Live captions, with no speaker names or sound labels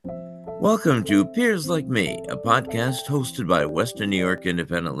Welcome to Peers Like Me, a podcast hosted by Western New York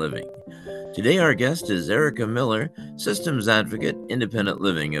Independent Living. Today our guest is Ericka Miller, Systems Advocate, Independent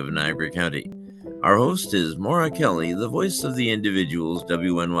Living of Niagara County. Our host is Maura Kelly, the voice of the individuals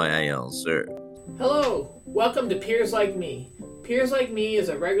WNYIL serve. Hello, welcome to Peers Like Me. Peers Like Me is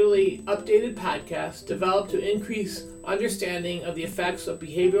a regularly updated podcast developed to increase understanding of the effects of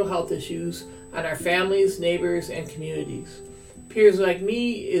behavioral health issues on our families, neighbors, and communities. Peers Like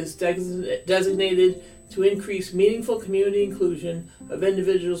Me is designated to increase meaningful community inclusion of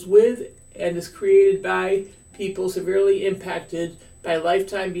individuals with and is created by people severely impacted by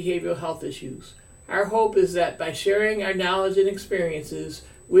lifetime behavioral health issues. Our hope is that by sharing our knowledge and experiences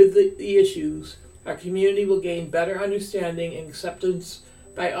with the issues, our community will gain better understanding and acceptance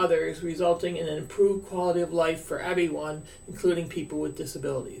by others, resulting in an improved quality of life for everyone, including people with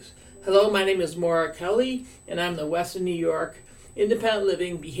disabilities. Hello, my name is Maura Kelly, and I'm the Western New York Independent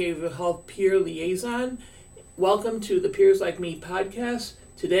Living Behavioral Health Peer Liaison. Welcome to the Peers Like Me podcast.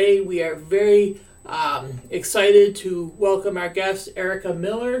 Today we are very excited to welcome our guest, Ericka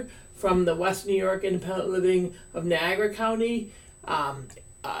Miller, from the Western New York Independent Living of Niagara County.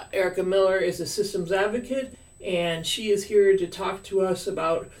 Ericka Miller is a systems advocate, and she is here to talk to us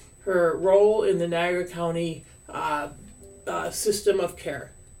about her role in the Niagara County system of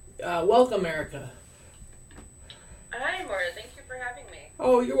care. Welcome, Ericka. Hi, Maura. Thank you for having me.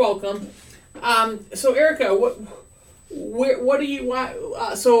 Oh, you're welcome. So, Ericka, what do you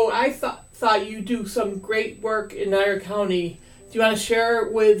want? So, I thought you do some great work in Niagara County. Do you want to share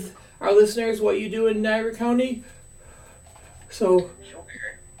with our listeners what you do in Niagara County? Sure,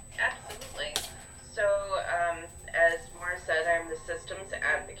 absolutely. So, as Maura said, I'm the systems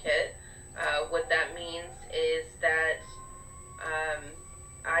advocate. What that means is that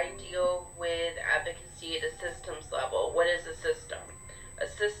I deal with advocacy at a systems level. What is a system? A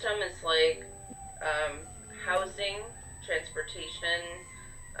system is like housing, transportation,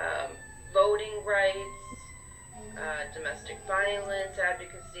 voting rights, domestic violence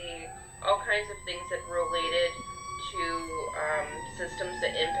advocacy, all kinds of things that are related to systems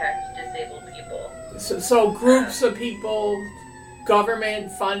that impact disabled people. So groups of people,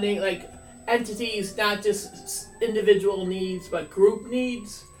 government funding, like entities, not just individual needs, but group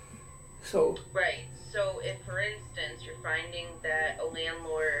needs. So right. So if, for instance, you're finding that a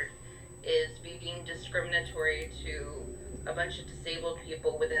landlord is being discriminatory to a bunch of disabled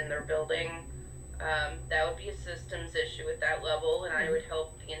people within their building, that would be a systems issue at that level, and I would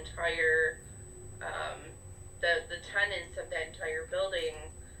help the entire the tenants of that entire building,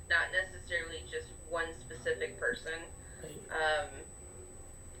 not necessarily just one specific person.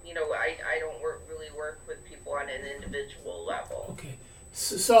 I don't really work with people on an individual level. Okay.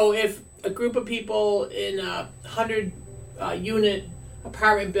 So if a group of people in a 100-unit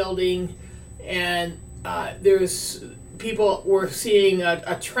apartment building, and there's people were seeing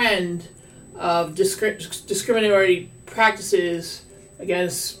a trend of discriminatory practices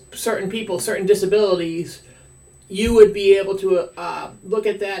against certain people, certain disabilities, you would be able to look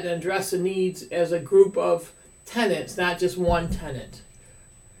at that and address the needs as a group of tenants, not just one tenant.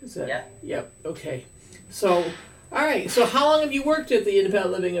 Is that, yeah. Yep. Okay. So, all right. So, how long have you worked at the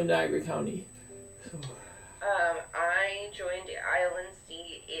Independent Living of Niagara County? I joined ILNC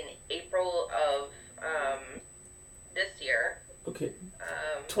in April of this year. Okay.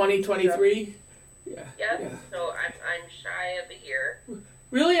 2023. So, yeah. So I'm shy of a year.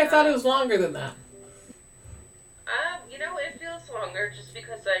 Really, I thought it was longer than that. It feels longer just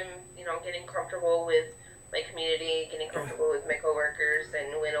because I'm, getting comfortable with my community, getting comfortable with my coworkers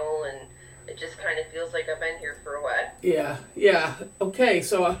and Winnow, and it just kind of feels like I've been here for a while. Yeah. Okay,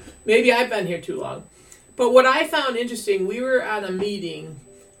 so maybe I've been here too long. But what I found interesting, we were on a meeting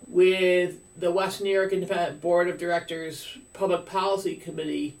with the Western New York Independent Board of Directors Public Policy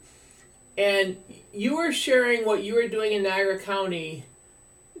Committee, and you were sharing what you were doing in Niagara County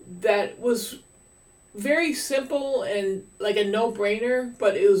that was very simple and like a no-brainer,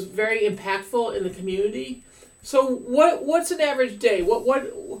 but it was very impactful in the community. So what's an average day? What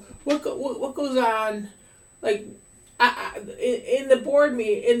goes on? Like in the board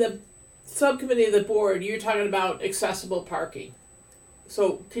meeting, in the subcommittee of the board, you're talking about accessible parking.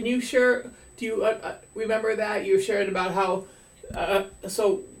 So can you share? Do you remember that you were sharing about how? How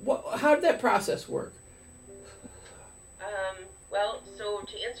did that process work? Well, so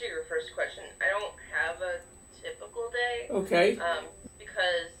to answer your first question, I don't have a typical day. Okay.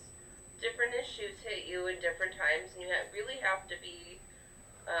 Because different issues hit you at different times, and you really have to be,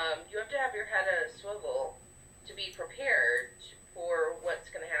 you have to have your head on a swivel to be prepared for what's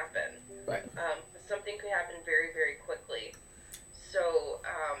going to happen. Right. Something could happen very, very quickly. So,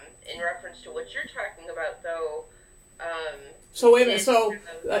 in reference to what you're talking about, though. So wait a minute. So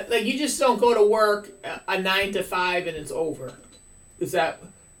like you just don't go to work a 9 to 5 and it's over. Is that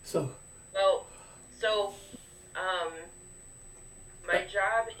so? Well, so my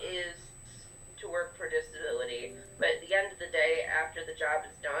job is to work for disability, but at the end of the day, after the job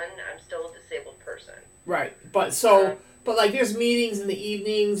is done, I'm still a disabled person. Right, but so but like there's meetings in the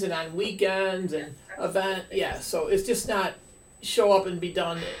evenings and on weekends and event. Yeah, so it's just not show up and be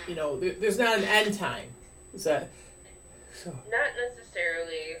done. You know, there's not an end time. Is that so? Not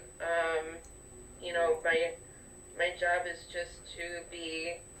necessarily. You know, my job is just to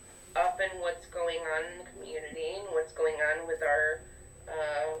be up in what's going on in the community and what's going on with our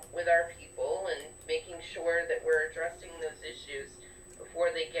people, and making sure that we're addressing those issues before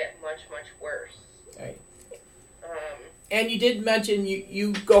they get much worse. Right. And you did mention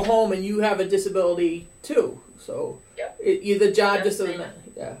you go home and you have a disability too. So yep. The job just doesn't.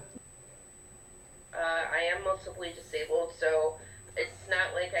 Yeah. I am multiply disabled, so it's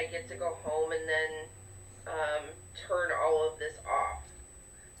not like I get to go home and then turn all of this off.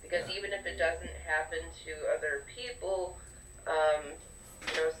 Because even if it doesn't happen to other people,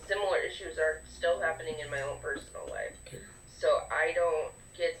 you know, similar issues are still happening in my own personal life. So I don't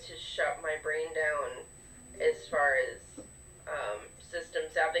get to shut my brain down as far as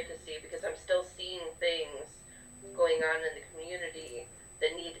systems advocacy, because I'm still seeing things going on in the community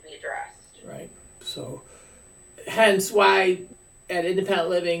that need to be addressed. Right. So, hence why at Independent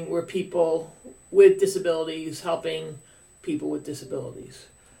Living we're people with disabilities helping people with disabilities.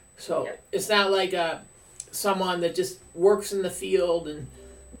 So yep. It's not like someone that just works in the field and,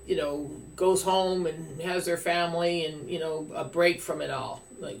 you know, goes home and has their family and, you know, a break from it all.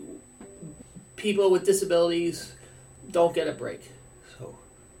 Like, people with disabilities don't get a break. So.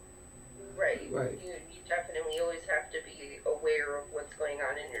 Right. Right. You definitely always have to be aware of what's going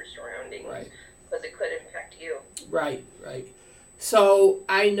on in your surroundings. Right. Because it could impact you. Right. So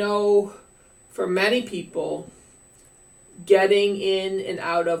I know for many people, getting in and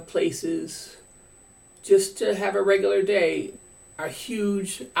out of places just to have a regular day are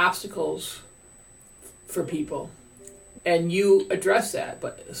huge obstacles for people, and you address that.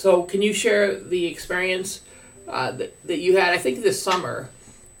 But so can you share the experience that you had, I think this summer,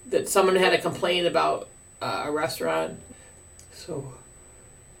 that someone had a complaint about a restaurant? So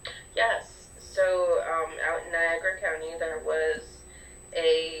yes. So out in Niagara County, there was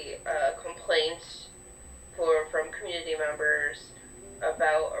a complaint from community members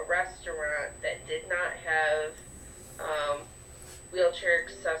about a restaurant that did not have wheelchair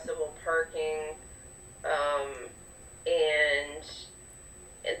accessible parking, and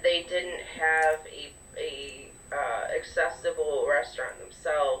they didn't have a accessible restaurant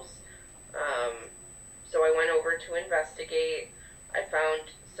themselves. So I went over to investigate. I found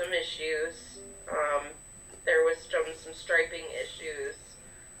some issues. There was some striping issues.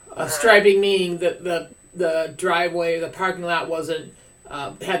 Striping meaning the driveway, the parking lot wasn't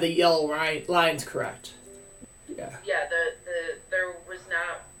had the yellow lines correct. Yeah. Yeah, there was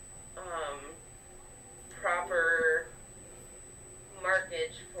not proper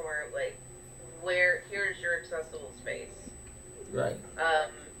markage for like here's your accessible space. Right.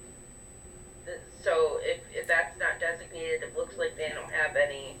 So if that's not designated, it looks like they don't have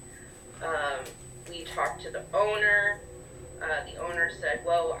any. We talked to the owner. The owner said,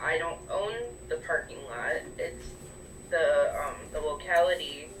 well, I don't own the parking lot. It's the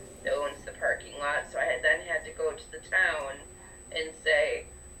locality that owns the parking lot. So I then had to go to the town and say,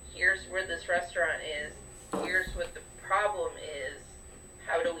 here's where this restaurant is. Here's what the problem is.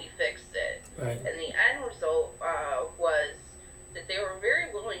 How do we fix it? Right. And the end result was that they were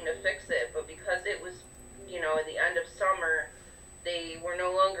very willing to fix it, but because it was, at the end of summer, they were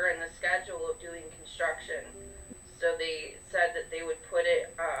no longer in the schedule of doing construction. So they said that they would put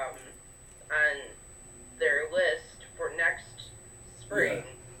it on their list for next spring,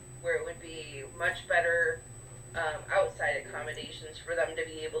 where it would be much better outside accommodations for them to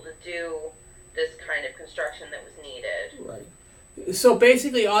be able to do this kind of construction that was needed. Right. So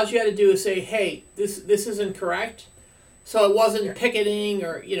basically, all you had to do is say, "Hey, this isn't correct." So it wasn't picketing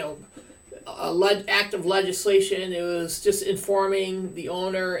or act of legislation. It was just informing the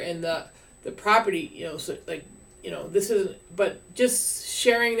owner and the property. So this is, but just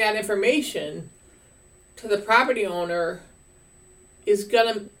sharing that information to the property owner is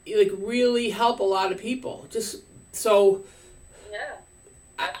gonna really help a lot of people. Just so. Yeah,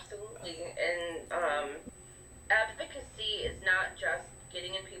 absolutely. And advocacy is not just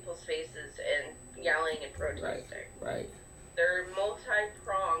getting in people's faces and yelling and protesting. Right. There are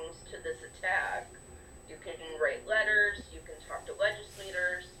multi-prongs to this attack. You can write letters, you can talk to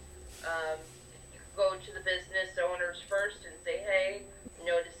legislators,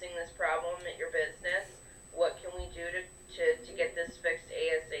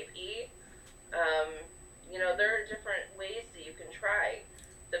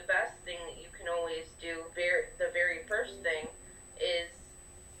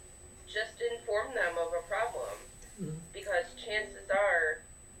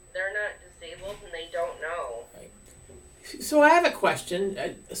 question.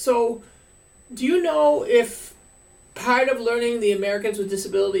 So, do you know if part of learning the Americans with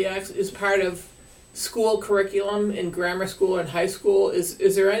Disability Act is part of school curriculum in grammar school and high school? Is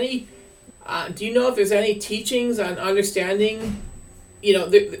there any? Do you know if there's any teachings on understanding,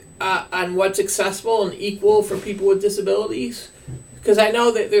 on what's accessible and equal for people with disabilities? Because I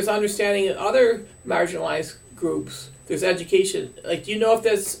know that there's understanding in other marginalized groups. There's education. Like, do you know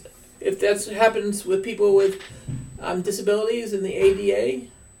if that happens with people with disabilities in the ADA?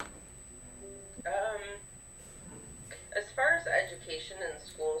 As far as education in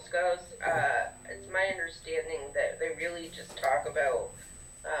schools goes, it's my understanding that they really just talk about,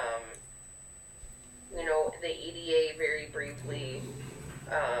 the ADA very briefly,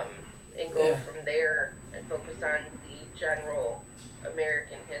 and go from there and focus on the general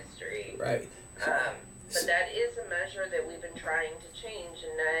American history. Right. But that is a measure that we've been trying to change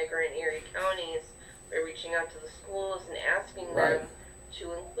in Niagara and Erie counties by reaching out to the schools and asking them to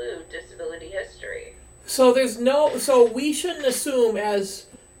include disability history. So we shouldn't assume as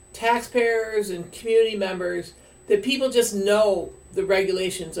taxpayers and community members that people just know the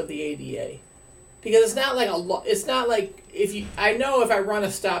regulations of the ADA. Because it's not like it's not like I know if I run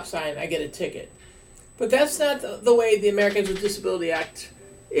a stop sign, I get a ticket. But that's not the way the Americans with Disability Act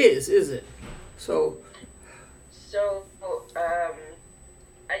is it? So,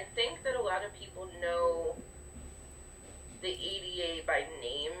 I think that a lot of people know the ADA by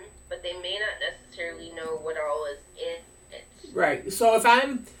name, but they may not necessarily know what all is in it. Right. So if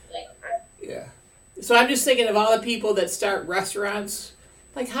I'm... So I'm just thinking of all the people that start restaurants.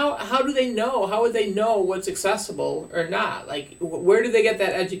 Like, how do they know? How would they know what's accessible or not? Like, where do they get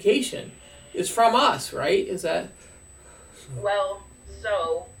that education? It's from us, right? Is that... Well,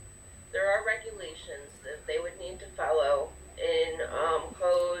 so there are regulations that they would need to follow in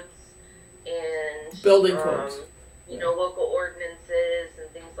codes and... Building codes. Local ordinances and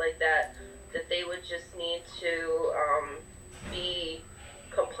things like that they would just need to be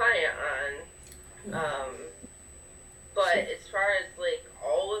compliant on. But as far as, like,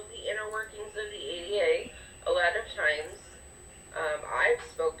 all of the inner workings of the ADA, a lot of times I've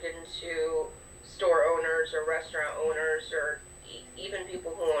spoken to store owners or restaurant owners or even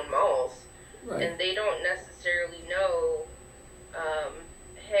people who own malls, and they don't necessarily know,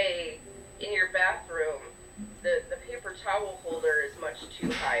 hey, in your bathroom, the paper towel holder is much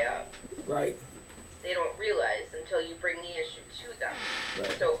too high up. Right. They don't realize until you bring the issue to them.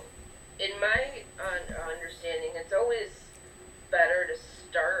 Right. So, in my understanding, it's always better to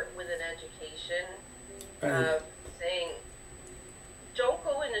start with an education of saying, don't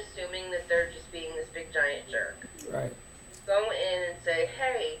go in assuming that they're just being this big giant jerk. Right. Go in and say,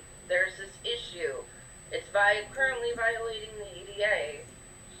 hey, there's this issue. It's currently violating the ADA.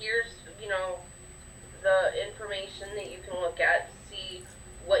 Here's, the information that you can look at to see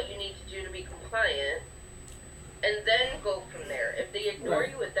what you need to do to be compliant, and then go from there. If they ignore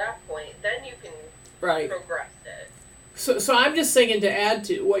you at that point, then you can progress it. So I'm just thinking, to add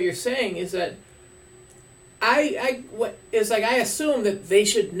to what you're saying, is that I assume that they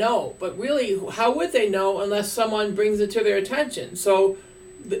should know, but really, how would they know unless someone brings it to their attention? So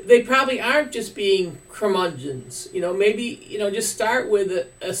they probably aren't just being curmudgeons. Maybe just start with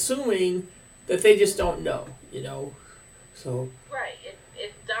assuming that they just don't know. So. Right.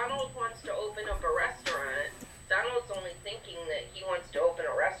 If Donald wants to open up a restaurant, Donald's only thinking that he wants to open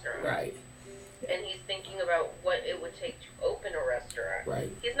a restaurant. Right. And he's thinking about what it would take to open a restaurant.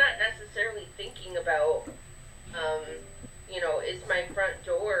 Right. He's not necessarily thinking about, is my front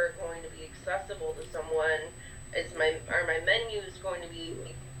door going to be accessible to someone? Are my menus going to be,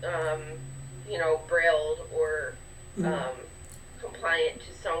 brailled or compliant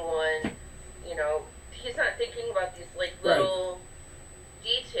to someone? He's not thinking about these little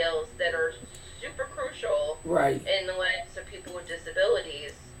details that are super crucial in the lives of people with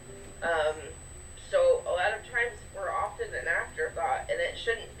disabilities. So a lot of times we're often an afterthought, and it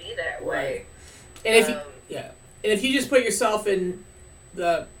shouldn't be that way. And if you just put yourself in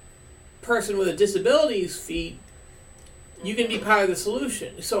the person with a disability's feet, you can be part of the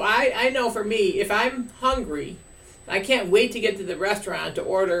solution. So I know for me, if I'm hungry, I can't wait to get to the restaurant to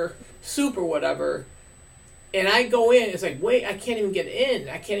order soup or whatever, and I go in, it's like, wait, I can't even get in.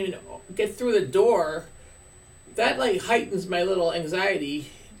 I can't even get through the door. That heightens my little anxiety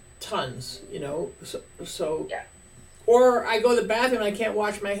tons, So or I go to the bathroom and I can't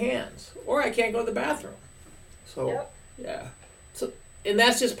wash my hands, or I can't go to the bathroom. So so, and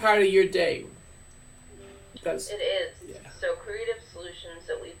that's just part of your day. It is. Yeah. So creative solutions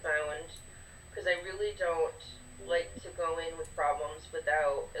that we found, because I really don't like to go in with problems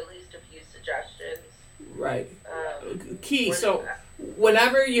without at least a few suggestions. Right. Key. When- So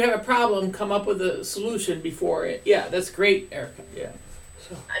whenever you have a problem, come up with a solution before it. Yeah, that's great, Ericka. Yeah.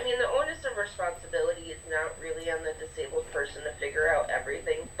 So. I mean, the onus of responsibility is not really on the disabled person to figure out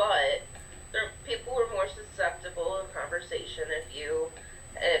everything, but people are more susceptible to conversation if you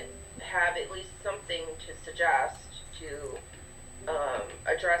have at least something to suggest to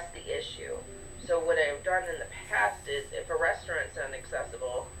address the issue. So what I've done in the past is, if a restaurant's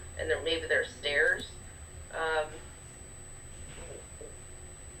inaccessible and maybe there's stairs,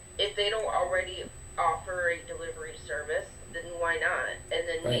 if they don't already offer a delivery service, then why not? And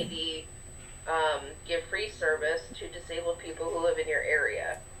then maybe give free service to disabled people who live in your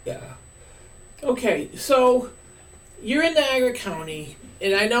area. Yeah. Okay, so you're in Niagara County,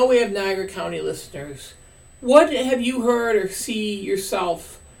 and I know we have Niagara County listeners. What have you heard or see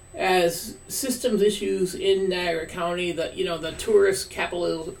yourself as systems issues in Niagara County, the tourist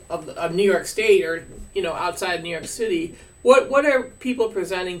capital of New York State, or outside New York City? What are people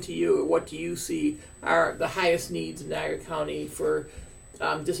presenting to you, or what do you see are the highest needs in Niagara County for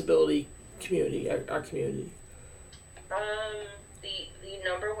disability community, our community? The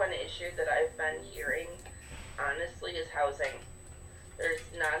number one issue that I've been hearing, honestly, is housing. There's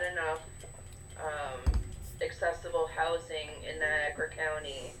not enough accessible housing in Niagara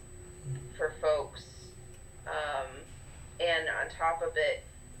County for folks. And on top of it,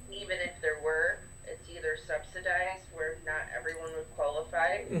 even if there were, it's either subsidized, where not everyone would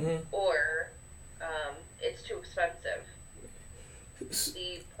qualify, or it's too expensive.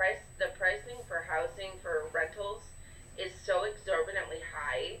 The pricing for housing for rentals is so exorbitantly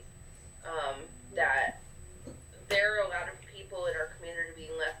high that there are a lot of people in our community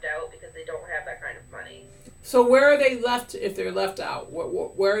being left out because they don't have that kind of money. So where are they left if they're left out?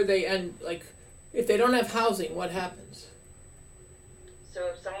 Where are they, and if they don't have housing, what happens? So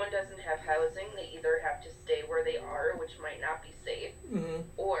if someone doesn't have housing, they either have to stay where they are, which might not be safe,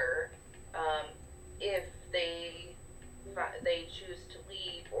 or if they choose to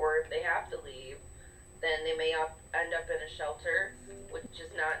leave, or if they have to leave, then they may end up in a shelter, which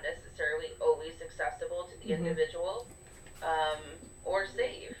is not necessarily always accessible to the individual, or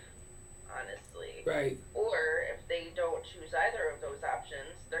safe, honestly. Right. Or if they don't choose either of those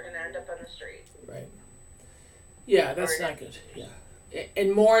options, they're going to end up on the street. Right. Yeah, that's not good. Yeah.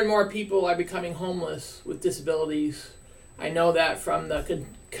 And more people are becoming homeless with disabilities. I know that from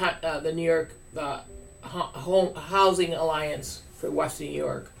the New York Housing Alliance for Western New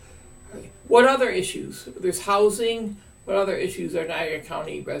York. What other issues? There's housing. What other issues are Niagara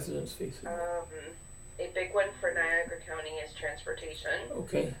County residents facing? A big one for Niagara County is transportation.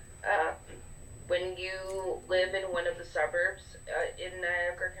 Okay. When you live in one of the suburbs in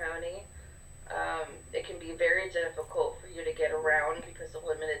Niagara County, it can be very difficult for you to get around because of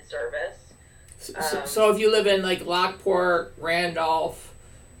limited service. So if you live in Lockport, Randolph,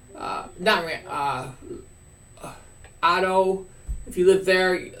 Otto, if you live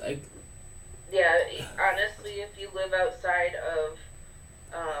there, yeah, honestly, if you live outside of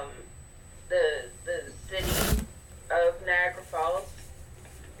the city of Niagara Falls,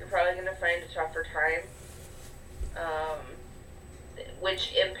 you're probably going to find a tougher time,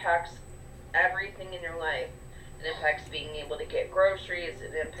 which impacts everything in your life. It impacts being able to get groceries.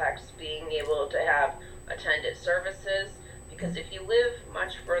 It impacts being able to have attendant services. Because if you live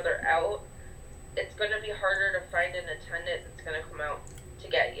much further out, it's going to be harder to find an attendant that's going to come out to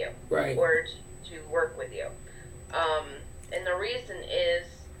get you, right, or to work with you. And the reason is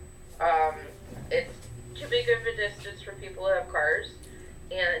it's too big of a distance for people who have cars,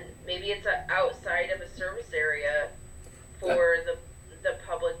 and maybe it's outside of a service area for the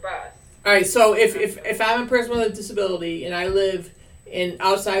public bus. All right, so if I'm a person with a disability and I live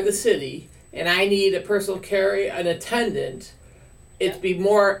outside the city and I need a personal care, an attendant, it'd be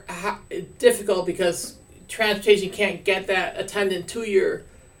more difficult because transportation can't get that attendant to your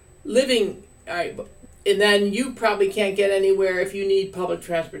living. All right, and then you probably can't get anywhere if you need public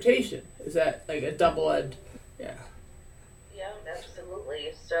transportation. Is that like a double-edged? Yeah. Yeah,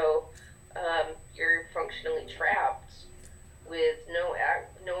 absolutely. So you're functionally trapped with no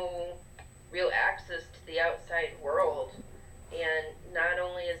real access to the outside world, and not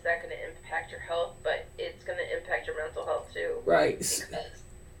only is that going to impact your health, but it's going to impact your mental health too. Right. Because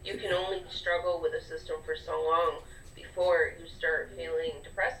you can only struggle with a system for so long before you start feeling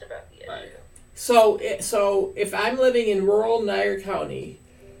depressed about the issue. Right. So if I'm living in rural Niagara County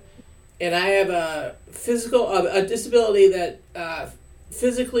and I have a disability that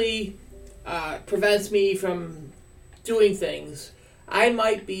physically prevents me from doing things, I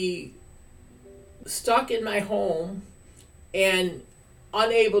might be stuck in my home and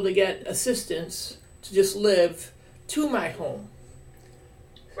unable to get assistance to just live to my home.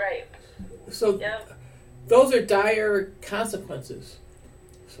 Right. So Yeah. those are dire consequences.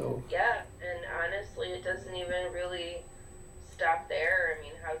 So Yeah, and honestly, it doesn't even really stop there. I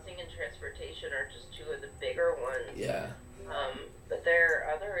mean, housing and transportation are just two of the bigger ones. yeah, But there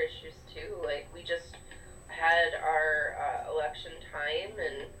are other issues too. Like, we just had our election time,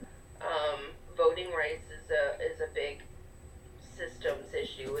 and voting rights is a big systems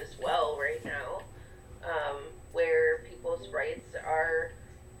issue as well right now, where people's rights are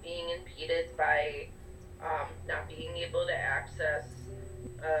being impeded by not being able to access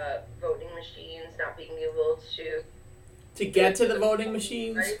voting machines, not being able to get to the voting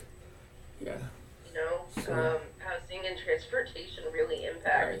machines. Right? Yeah. You know, So- housing and transportation really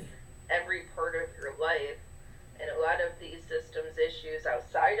impact Right. every part of your life, and a lot of these systems issues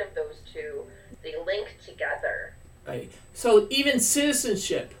outside of those two, they link together. Right. So even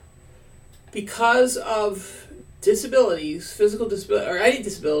citizenship, because of disabilities, physical disability or any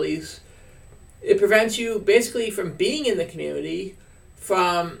disabilities, it prevents you basically from being in the community,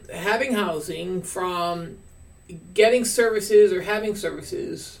 from having housing, from getting services or having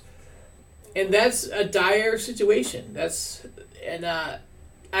services, and that's a dire situation.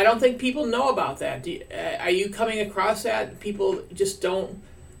 I don't think people know about that. Are you coming across that? People just don't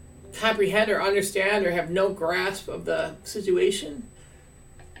comprehend or understand or have no grasp of the situation?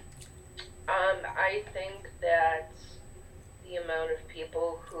 I think that the amount of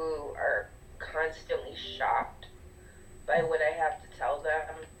people who are constantly shocked by what I have to tell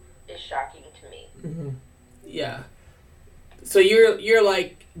them is shocking to me. Mm-hmm. Yeah. So you're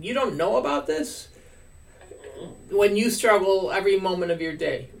like, you don't know about this when you struggle every moment of your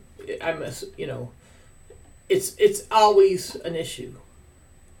day. It's always an issue.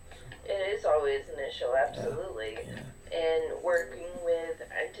 It is always an issue, absolutely. Yeah. And working with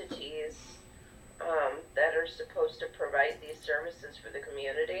entities that are supposed to provide these services for the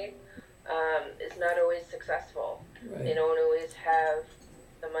community is not always successful. Right. They don't always have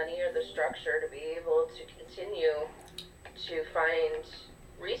the money or the structure to be able to continue to find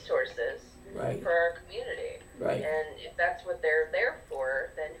resources Right. for our community. Right. And if that's what they're there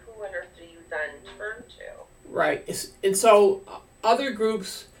for, then who on earth do you then turn to? Right. And so other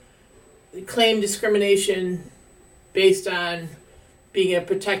groups claim discrimination based on being a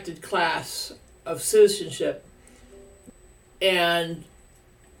protected class of citizenship. And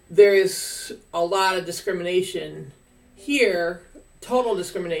there is a lot of discrimination here, total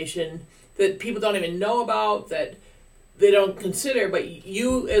discrimination, that people don't even know about, that they don't consider. But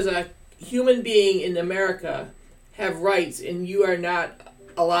you, as a human being in America, have rights, and you are not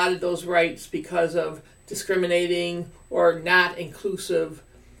allotted those rights because of discriminating or not inclusive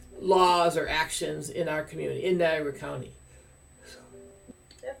laws or actions in our community, in Niagara County. So,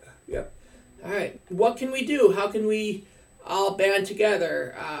 yep. All right. What can we do? How can we all band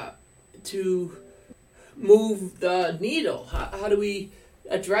together to move the needle? How do we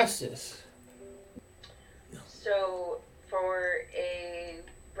address this? So, for a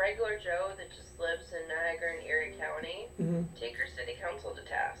regular Joe that just lives in Niagara and Erie County, take your city council to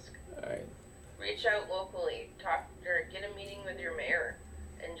task. All right. Reach out locally, talk or get a meeting with your mayor,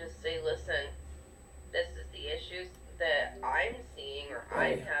 and just say, listen, this is the issues that I'm seeing or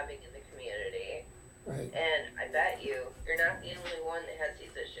I'm having in the community. Right. And I bet you're not the only one that has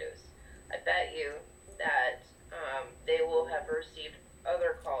these issues. I bet you that they will have received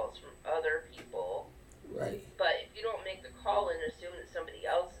other calls from other people. Right. But if you don't make the call and assume that somebody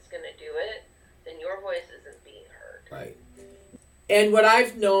else is going to do it, then your voice isn't being heard. Right. And what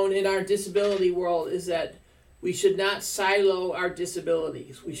I've known in our disability world is that we should not silo our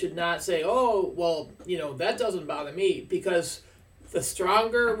disabilities. We should not say, oh, well, that doesn't bother me, because the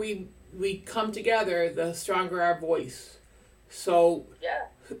stronger we come together, the stronger our voice. So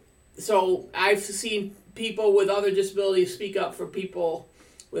I've seen people with other disabilities speak up for people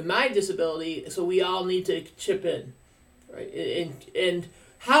with my disability, so we all need to chip in, right? And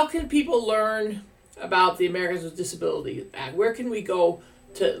how can people learn about the Americans with Disabilities Act? Where can we go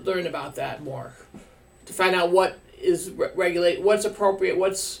to learn about that more? To find out what is regulated, what's appropriate,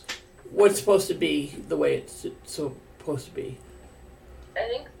 what's supposed to be the way it's supposed to be. I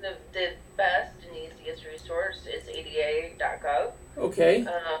think the best and easiest resource is ADA.gov. Okay.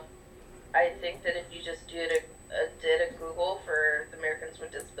 I think that if you just did a Google for the Americans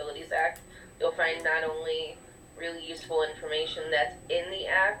with Disabilities Act, you'll find not only really useful information that's in the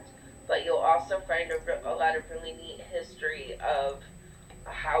act, but you'll also find a lot of really neat history of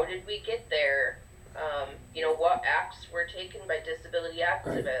how did we get there, what acts were taken by disability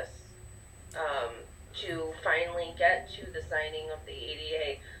activists to finally get to the signing of the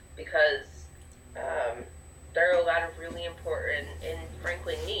ADA, because There are a lot of really important and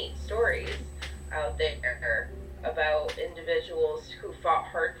frankly neat stories out there about individuals who fought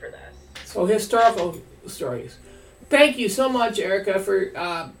hard for this. So historical stories. Thank you so much, Ericka,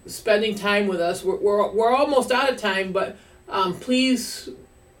 for spending time with us. We're almost out of time, but please,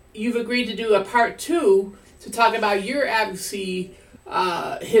 you've agreed to do a part 2 to talk about your advocacy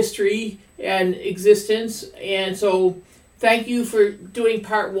history and existence. And so thank you for doing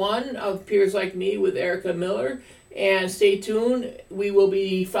part 1 of Peers Like Me with Ericka Miller. And stay tuned. We will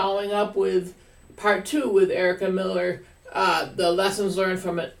be following up with part 2 with Ericka Miller, the lessons learned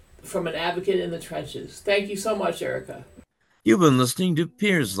from an advocate in the trenches. Thank you so much, Ericka. You've been listening to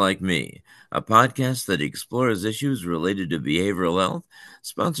Peers Like Me, a podcast that explores issues related to behavioral health,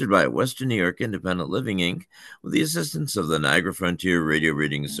 sponsored by Western New York Independent Living, Inc., with the assistance of the Niagara Frontier Radio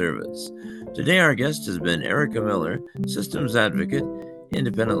Reading Service. Today, our guest has been Ericka Miller, Systems Advocate,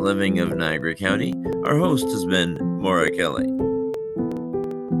 Independent Living of Niagara County. Our host has been Maura Kelly.